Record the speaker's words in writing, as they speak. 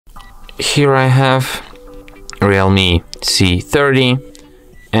Here I have REALME C30,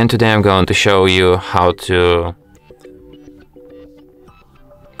 and today I'm going to show you how to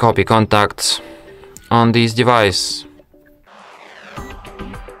copy contacts on this device.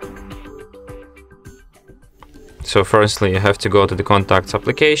 So firstly, you have to go to the contacts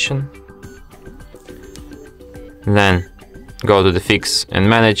application, then go to the fix and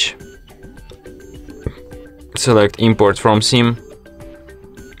manage, select import from SIM,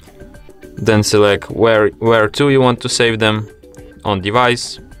 then select where to you want to save them on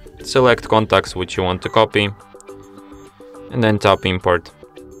device, select contacts which you want to copy, and then tap import.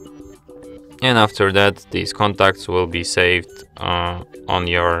 And after that, these contacts will be saved on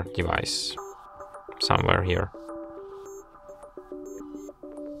your device somewhere here.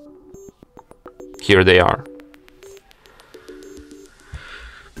 Here they are.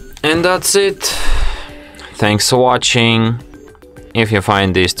 And that's it. Thanks for watching. If you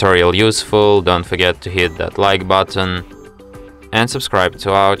find this tutorial useful, don't forget to hit that like button and subscribe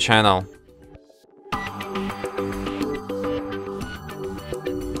to our channel.